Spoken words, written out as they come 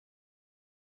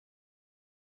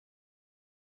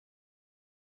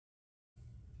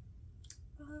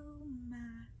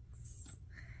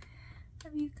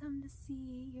Have you come to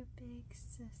see your big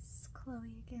sis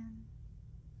Chloe again?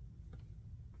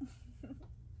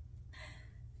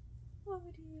 What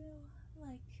would you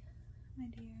like, my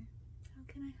dear? How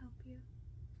can I help you?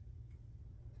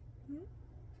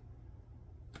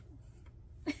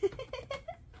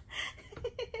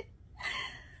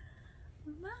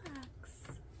 Max,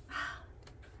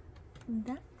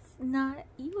 that's not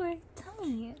your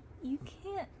tummy. You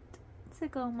can't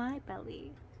tickle my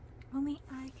belly. Only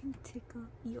I can tickle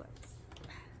yours.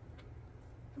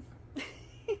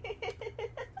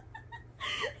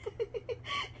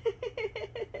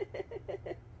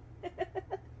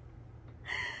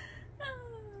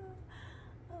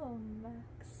 Oh,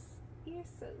 Max, you're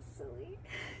so silly.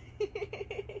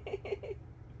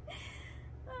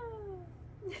 Oh.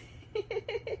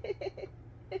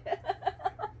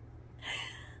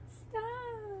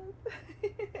 Stop.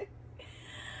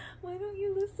 Why don't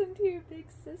you listen to your big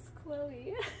sis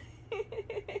Chloe?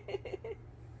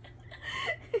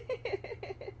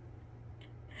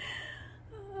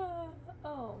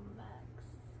 Oh, Max,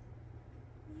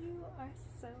 you are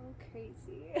so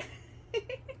crazy.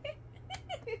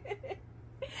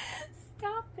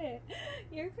 Stop it.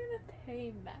 You're gonna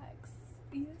pay Max.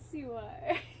 Yes, you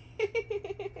are.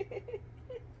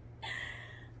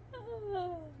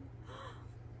 Oh.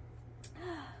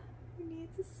 You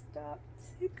need to stop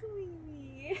tickling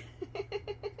me.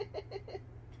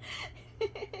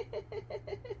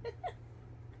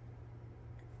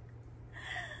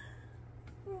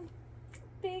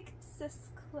 Big sis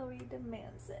Chloe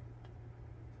demands it.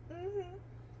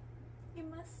 You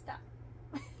must stop.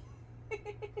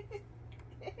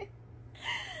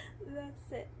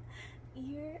 That's it.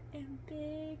 You're in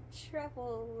big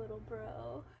trouble, little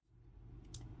bro.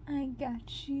 I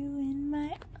got you in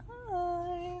my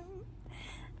arm.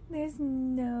 There's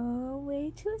no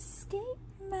way to escape,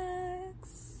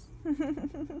 Max.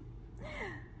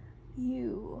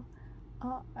 You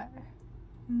are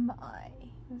my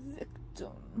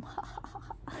victim.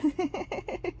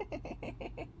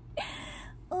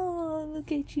 Oh,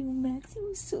 look at you, Max.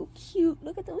 You're so cute.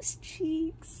 Look at those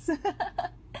cheeks.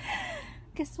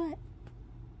 Guess what?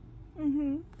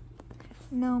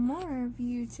 No more of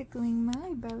you tickling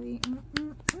my belly.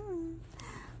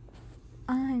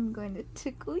 I'm going to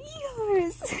tickle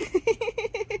yours.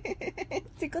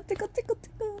 Tickle, tickle, tickle,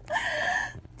 tickle.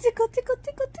 Tickle, tickle,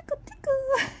 tickle, tickle,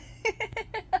 tickle.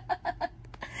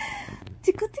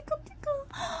 Tickle, tickle, tickle.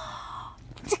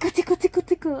 Tickle, tickle, tickle,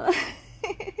 tickle.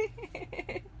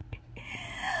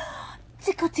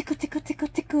 Tickle, tickle, tickle, tickle,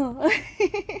 tickle.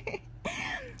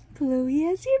 Chloe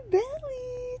has your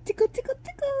belly. Tickle, tickle,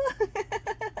 tickle.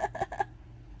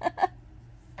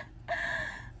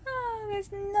 Oh,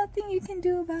 there's nothing you can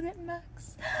do about it,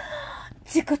 Max.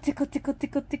 Tickle, tickle, tickle,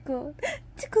 tickle, tickle.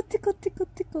 Tickle, tickle, tickle,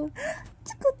 tickle.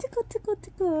 Tickle, tickle, tickle,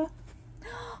 tickle.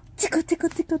 Tickle, tickle,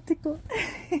 tickle, tickle.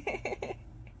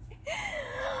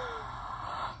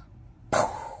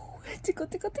 Tickle,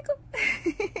 tickle, tickle.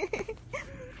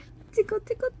 Tickle,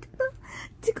 tickle, tickle.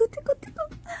 Tickle, tickle, tickle.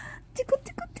 Tickle,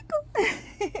 tickle, tickle.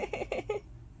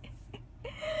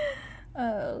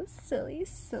 Oh, silly,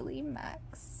 silly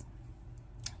Max.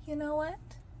 You know what?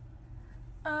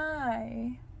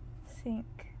 I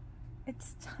think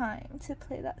it's time to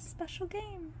play that special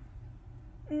game.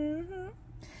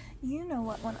 You know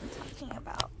what one I'm talking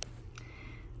about.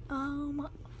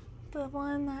 The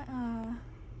one that,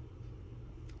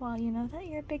 well, you know that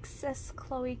your big sis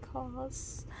Chloe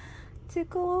calls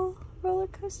Tickle roller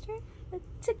coaster? The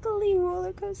tickly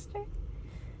roller coaster.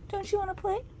 Don't you want to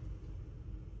play?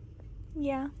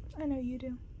 Yeah, I know you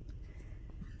do.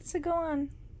 So go on.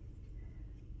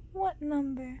 What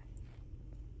number?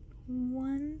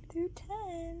 1 through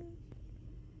 10.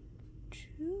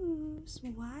 Choose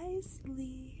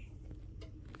wisely.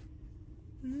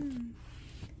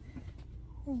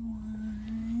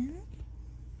 1,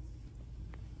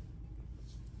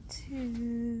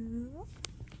 2,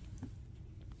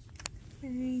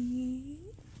 3,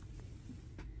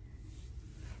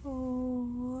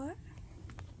 4,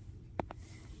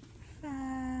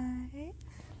 5,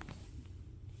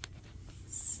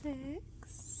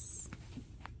 6,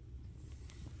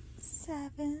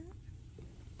 7,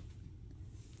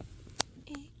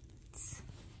 8,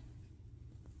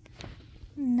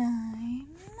 9,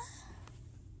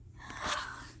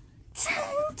 10.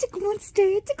 Tickle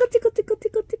monster. Tickle, tickle, tickle,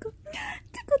 tickle, tickle.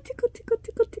 Tickle, tickle, tickle,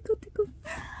 tickle, tickle, tickle.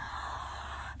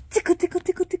 Tickle, tickle,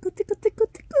 tickle, tickle, tickle, tickle,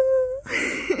 tickle.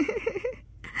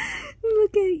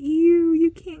 Look at you.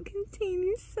 You can't contain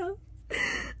yourself.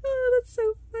 Oh, that's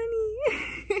so funny.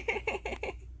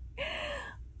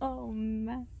 Oh,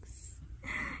 Max.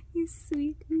 You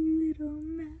sweet little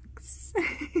Max.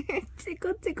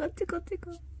 tickle, tickle,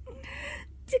 tickle.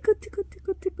 Tickle, tickle,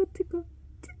 tickle, tickle, tickle.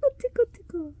 Tickle, tickle,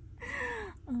 tickle.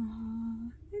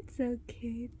 Aww, it's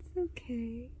okay, it's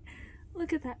okay.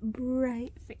 Look at that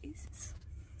bright face.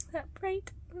 That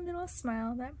bright little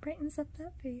smile that brightens up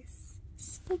that face.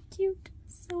 So cute,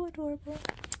 so adorable.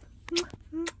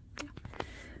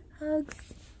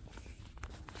 Hugs.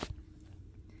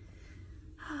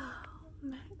 Oh,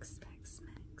 Max, Max,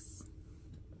 Max.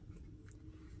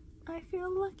 I feel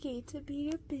lucky to be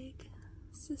your big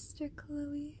sister,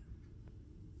 Chloe.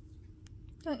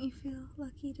 Don't you feel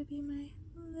lucky to be my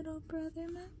little brother,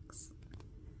 Max?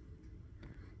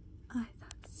 I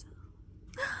thought so.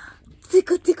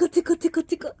 Tickle, tickle, tickle, tickle,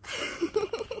 tickle.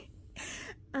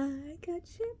 I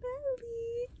got your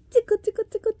belly. Tickle, tickle,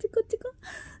 tickle, tickle, tickle.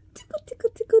 Tickle, tickle,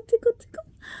 tickle, tickle, tickle.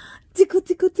 Tickle,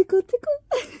 tickle, tickle, tickle.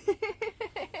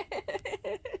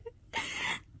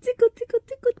 Tickle, tickle,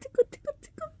 tickle, tickle, tickle,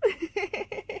 tickle.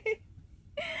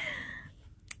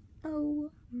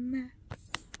 Oh, Max.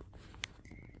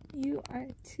 You are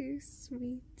too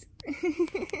sweet.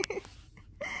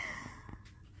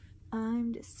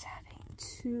 I'm just having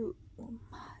too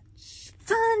much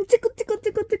fun. Tickle, tickle,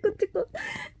 tickle, tickle, tickle.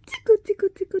 Tickle, tickle,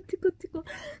 tickle, tickle, tickle.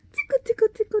 Tickle, tickle,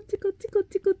 tickle, tickle, tickle,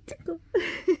 tickle, tickle.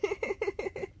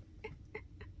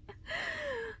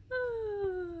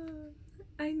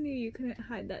 I knew you couldn't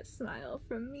hide that smile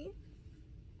from me.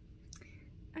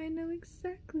 I know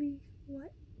exactly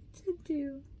what to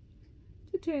do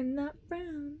to turn that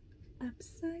frown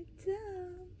upside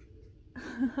down.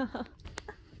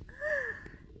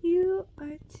 You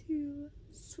are too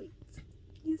sweet.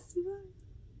 Yes, you are.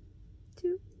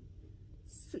 Too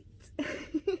sweet.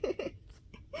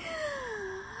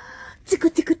 Tickle,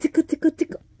 tickle, tickle, tickle,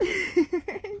 tickle.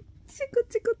 Tickle,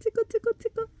 tickle, tickle, tickle,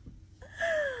 tickle.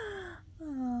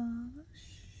 Aww.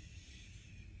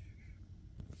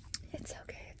 It's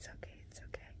okay, it's okay, it's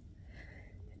okay.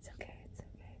 It's okay, it's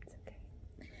okay, it's okay.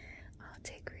 I'll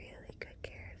take really good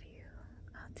care of you.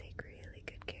 I'll take really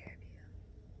good care of you.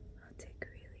 I'll take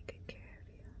really good care of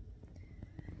you.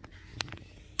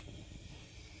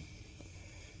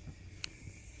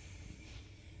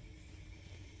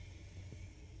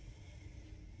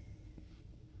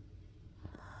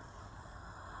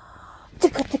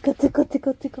 Tickle, tickle, tickle,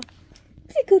 tickle, tickle.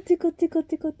 Tickle, tickle, tickle,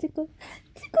 tickle, tickle.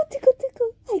 Tickle, tickle,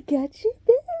 tickle. I got your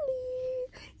belly.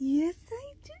 Yes,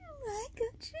 I do. I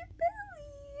got your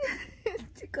belly.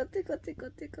 Tickle, tickle, tickle,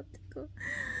 tickle, tickle.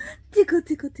 Tickle,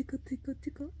 tickle, tickle, tickle,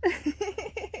 tickle.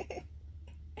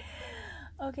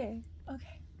 Okay,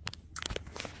 okay.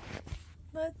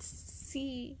 Let's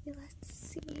see.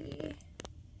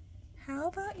 How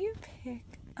about you pick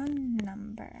a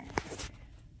number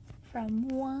from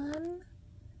 1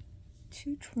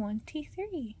 to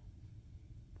 23?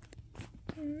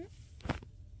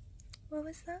 What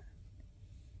was that?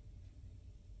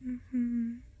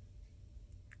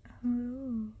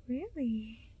 Oh,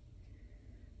 really?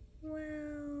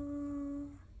 Well,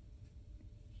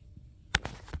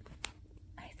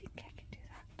 I think I can do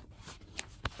that.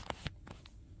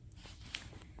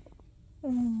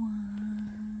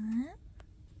 1,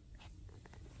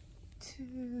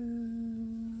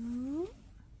 2,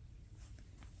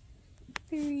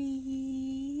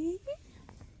 3,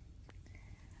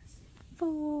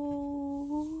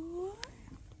 4,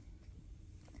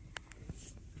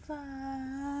 5,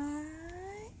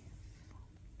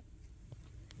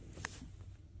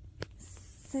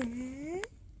 6,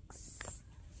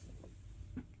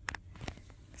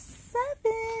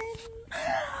 7.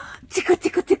 Tickle,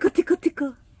 tickle, tickle, tickle,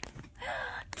 tickle.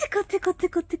 Tickle, tickle,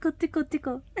 tickle, tickle, tickle,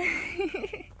 tickle.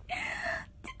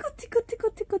 Tickle, tickle, tickle,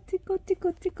 tickle, tickle,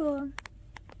 tickle, tickle.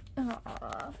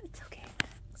 Aw, it's okay,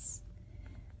 Max.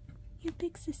 Your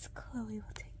big sis Chloe will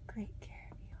take great care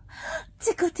of you.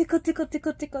 Tickle, tickle, tickle,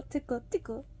 tickle, tickle, tickle,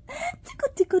 tickle. Tickle,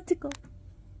 tickle, tickle.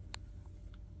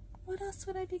 What else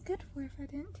would I be good for if I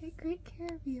didn't take great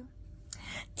care of you?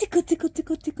 Tickle, tickle,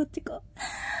 tickle, tickle, tickle.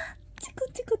 Tickle,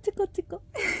 tickle, tickle, tickle.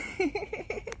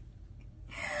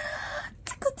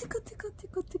 Tickle, tickle, tickle,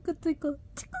 tickle, tickle, tickle,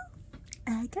 tickle.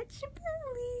 I got your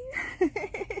belly.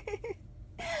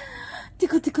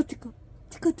 Tickle, tickle, tickle.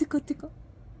 Tickle, tickle, tickle.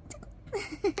 Tickle.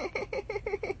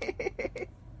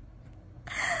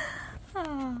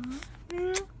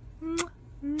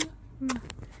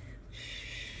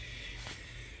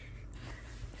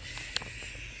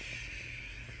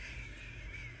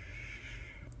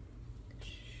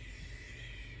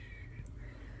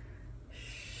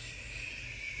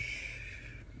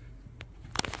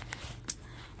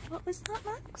 What was that,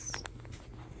 Max?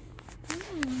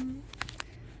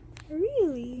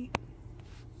 Really?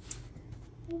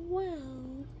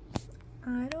 Well,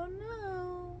 I don't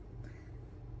know.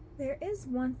 There is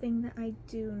one thing that I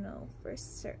do know for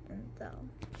certain, though.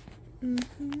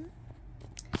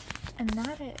 And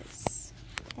that is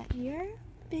that your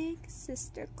big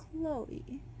sister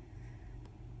Chloe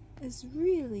is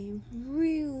really,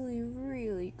 really,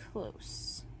 really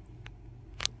close.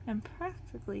 And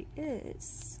practically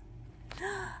is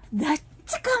the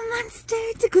Tickle monster!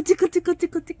 Tickle, tickle, tickle,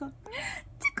 tickle, tickle.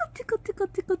 Tickle, tickle, tickle,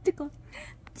 tickle, tickle.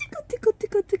 Tickle, tickle,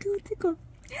 tickle, tickle, tickle.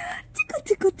 Tickle,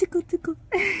 tickle, tickle, tickle.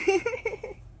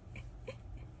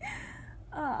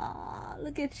 Aw,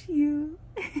 look at you.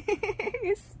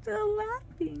 You're still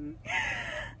laughing.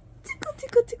 Tickle,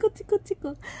 tickle, tickle, tickle,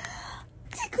 tickle.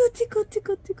 Tickle, tickle,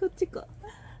 tickle, tickle, tickle.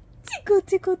 Tickle,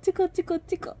 tickle, tickle, tickle,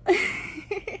 tickle.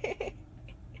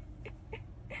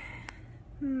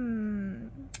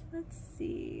 Let's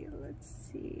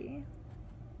see.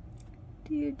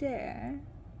 Do you dare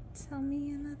tell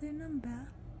me another number?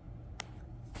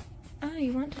 Oh,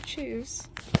 you want to choose?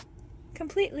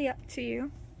 Completely up to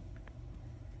you.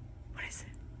 What is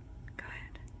it? Go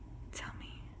ahead. Tell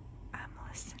me. I'm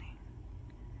listening.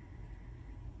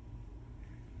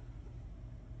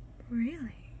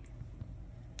 Really?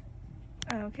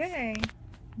 Okay.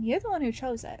 You're the one who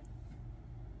chose it.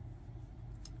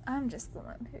 I'm just the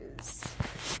one who's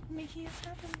making it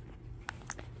happen.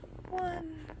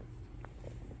 1,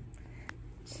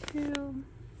 2,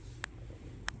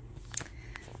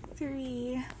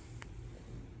 3,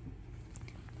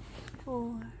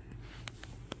 4,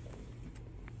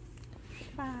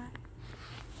 5,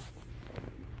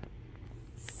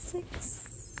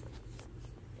 6,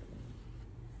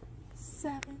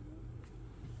 7,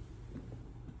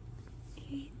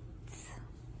 8,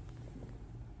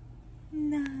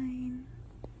 9,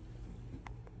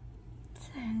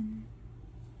 10,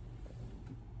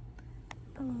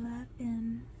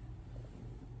 11,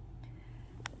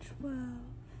 12,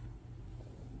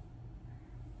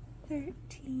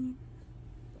 13,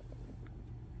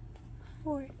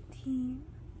 14,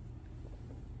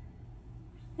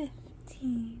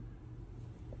 15,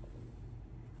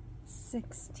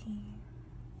 16,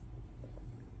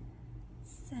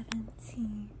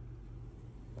 17,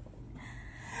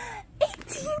 18.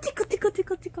 Tickle, tickle,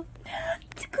 tickle, tickle.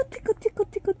 Tickle, tickle, tickle,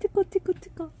 tickle, tickle, tickle,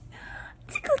 tickle.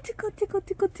 Tickle, tickle, tickle,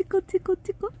 tickle, tickle, tickle,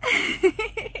 tickle.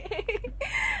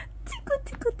 Tickle,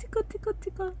 tickle, tickle, tickle,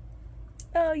 tickle.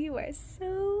 Oh, you are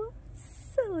so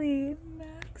silly,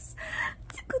 Max.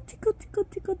 Tickle, tickle, tickle,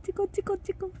 tickle, tickle, tickle,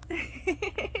 tickle.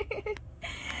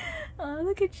 Oh,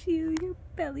 look at you. Your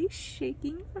belly's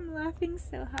shaking from laughing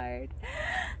so hard.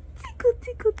 Tickle,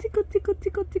 tickle, tickle, tickle,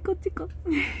 tickle, tickle, tickle.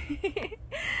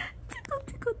 Tickle,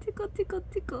 tickle, tickle, tickle,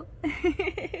 tickle.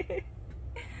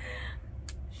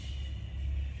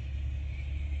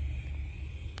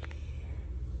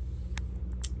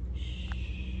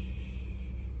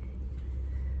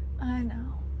 I know.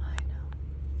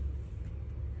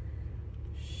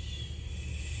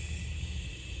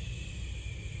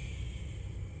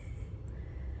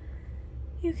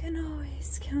 You can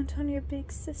always count on your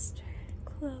big sister,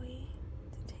 Chloe,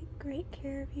 to take great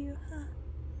care of you, huh?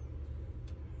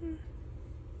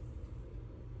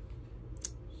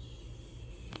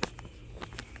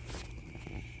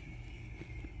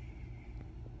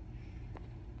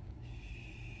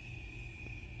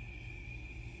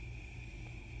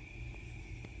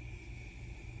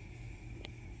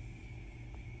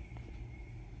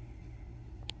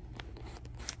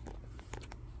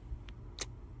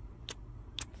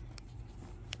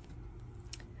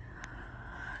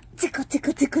 Tickle,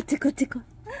 tickle, tickle, tickle, tickle.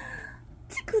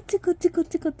 Tickle, tickle, tickle,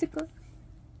 tickle, tickle.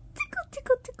 Tickle,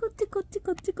 tickle, tickle, tickle,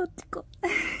 tickle, tickle, tickle.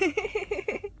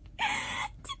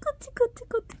 Tickle, tickle,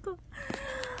 tickle, tickle.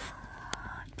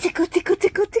 Tickle, tickle,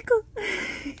 tickle, tickle.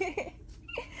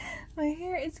 My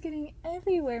hair is getting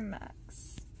everywhere,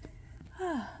 Max.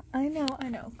 I know.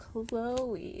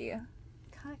 Chloe,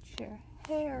 cut your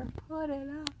hair, put it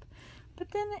up.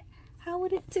 But then, how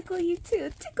would it tickle you too?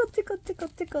 Tickle, tickle, tickle,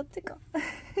 tickle, tickle.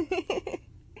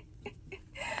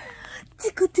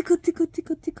 Tickle, tickle, tickle,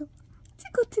 tickle, tickle.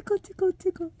 Tickle, tickle, tickle,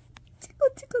 tickle. Tickle,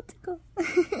 tickle, tickle.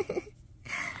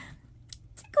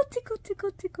 Tickle, tickle,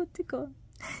 tickle, tickle, tickle.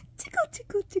 Tickle,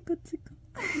 tickle, tickle, tickle.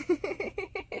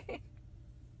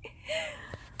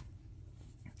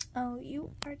 Oh,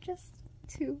 you are just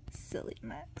too silly,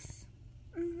 Max.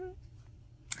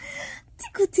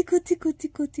 Tickle, tickle, tickle,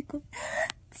 tickle, tickle.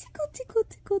 Tickle, tickle,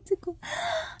 tickle, tickle.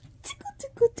 Tickle,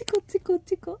 tickle, tickle, tickle,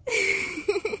 tickle.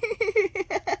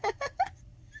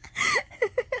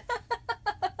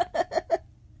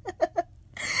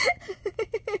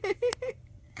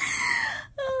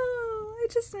 Oh,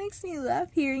 it just makes me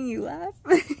laugh hearing you laugh.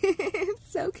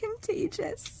 It's so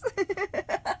contagious.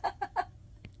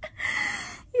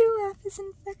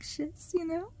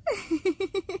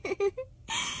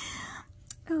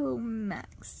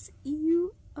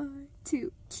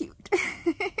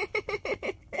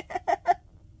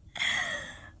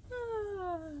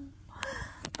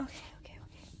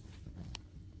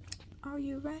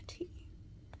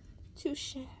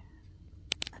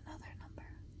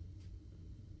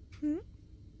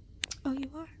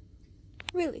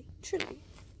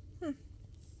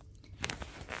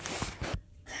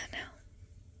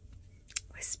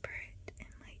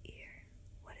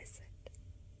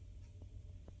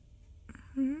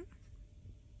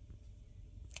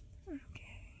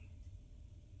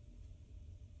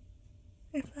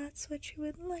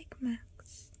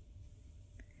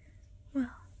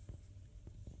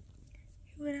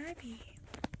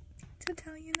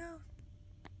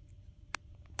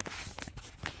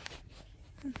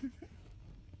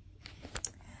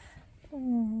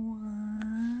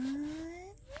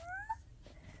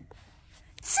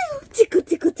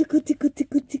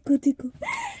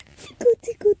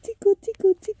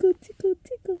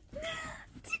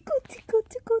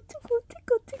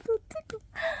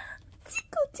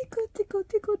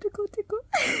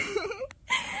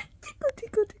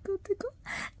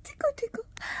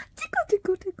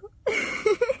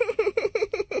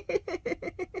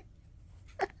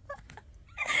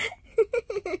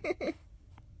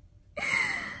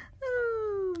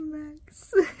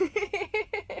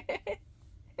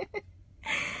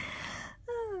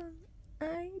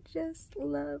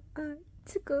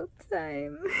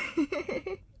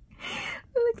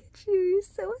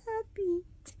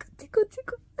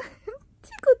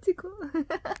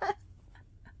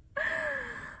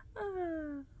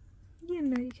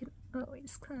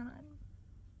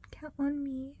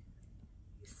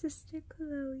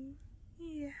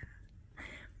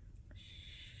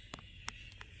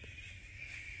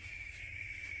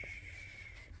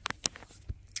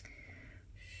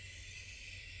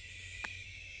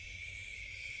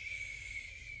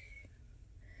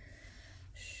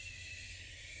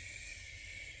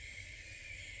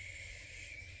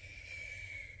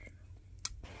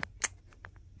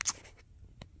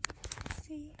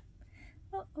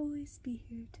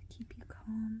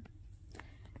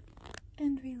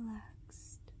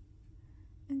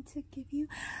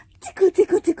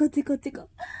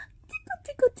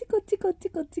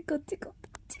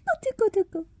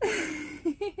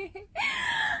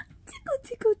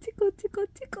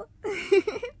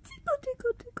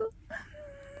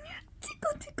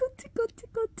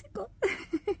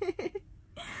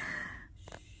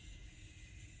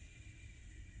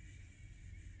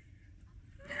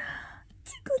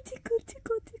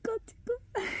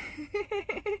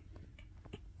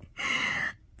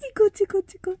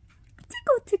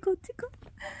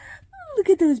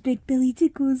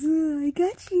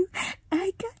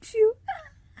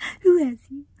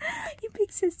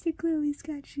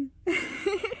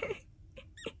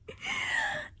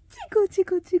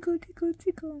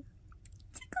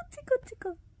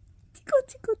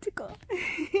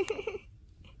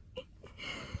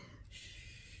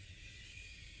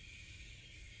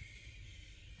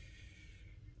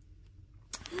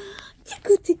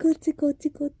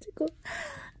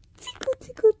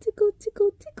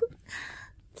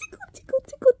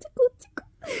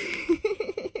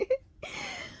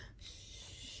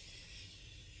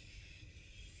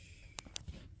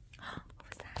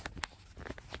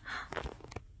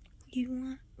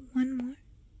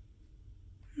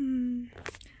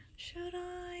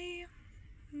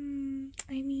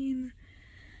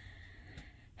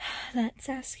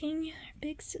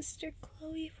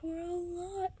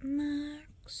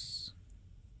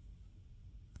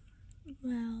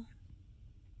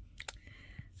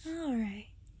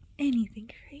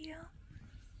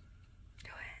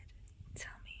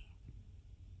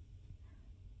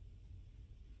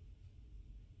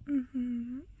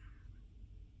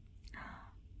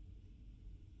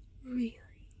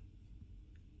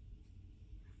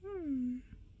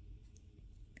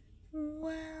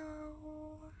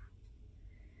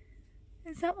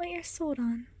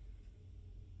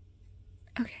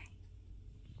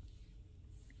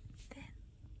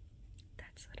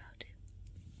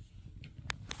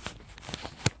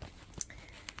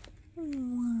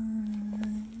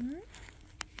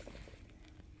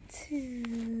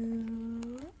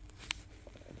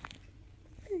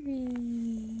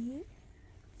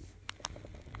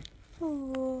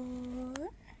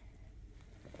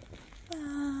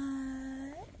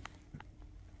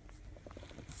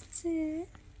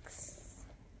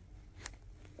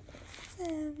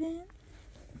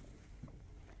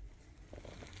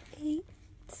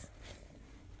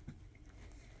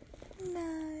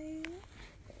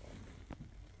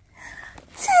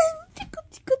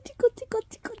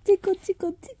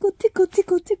 tickle, tickle, tickle,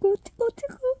 tickle, tickle, tickle,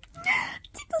 tickle.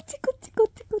 Tickle, tickle, tickle,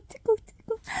 tickle, tickle,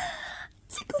 tickle.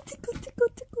 Tickle, tickle, tickle,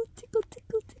 tickle, tickle,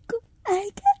 tickle, tickle. I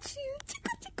got you.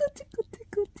 Tickle, tickle, tickle,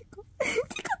 tickle, tickle.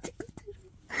 Tickle, tickle,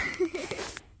 tickle.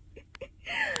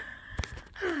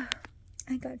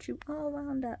 I got you all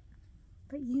wound up,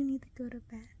 but you need to go to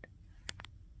bed.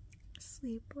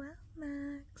 Sleep well,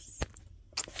 Max.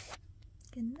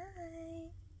 Good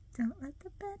night. Don't let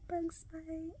the bed bugs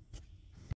bite.